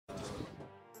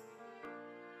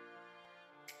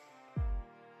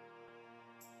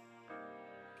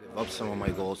up some of my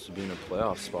goals to be in a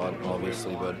playoff spot,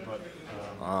 obviously, but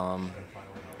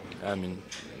I mean,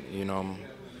 I'm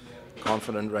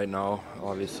confident right now,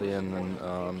 obviously, and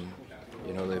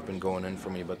they've been going in for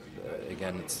me, but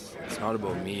again, it's not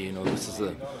about me. This is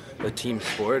a team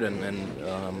sport, and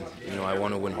I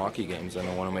want to win hockey games and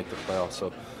I want to make the playoffs.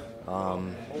 So,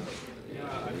 um,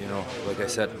 like I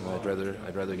said,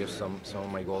 I'd rather give some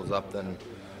of my goals up than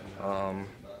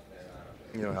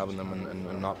having them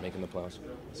and not making the playoffs.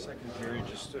 Second period,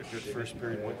 just a good first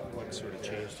period. What sort of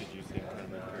change did you think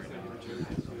on that period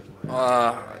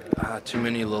number 2? Too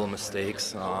many little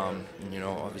mistakes.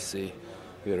 Obviously,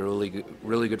 we had a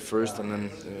really good first, and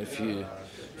then if you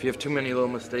have too many little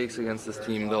mistakes against this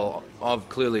team, they'll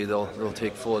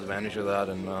take full advantage of that,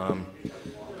 and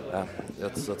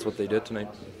that's what they did tonight.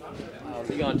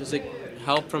 Leon, does it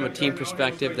help from a team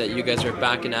perspective that you guys are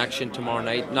back in action tomorrow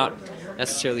night, not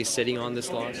necessarily sitting on this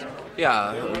loss?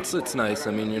 Yeah, it's nice.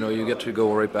 I mean, you get to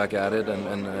go right back at it,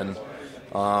 and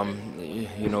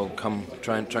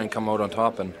try and come out on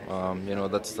top, and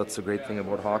that's the great thing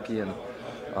about hockey, and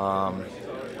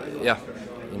yeah,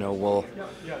 we'll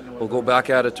go back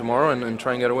at it tomorrow and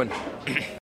try and get a win.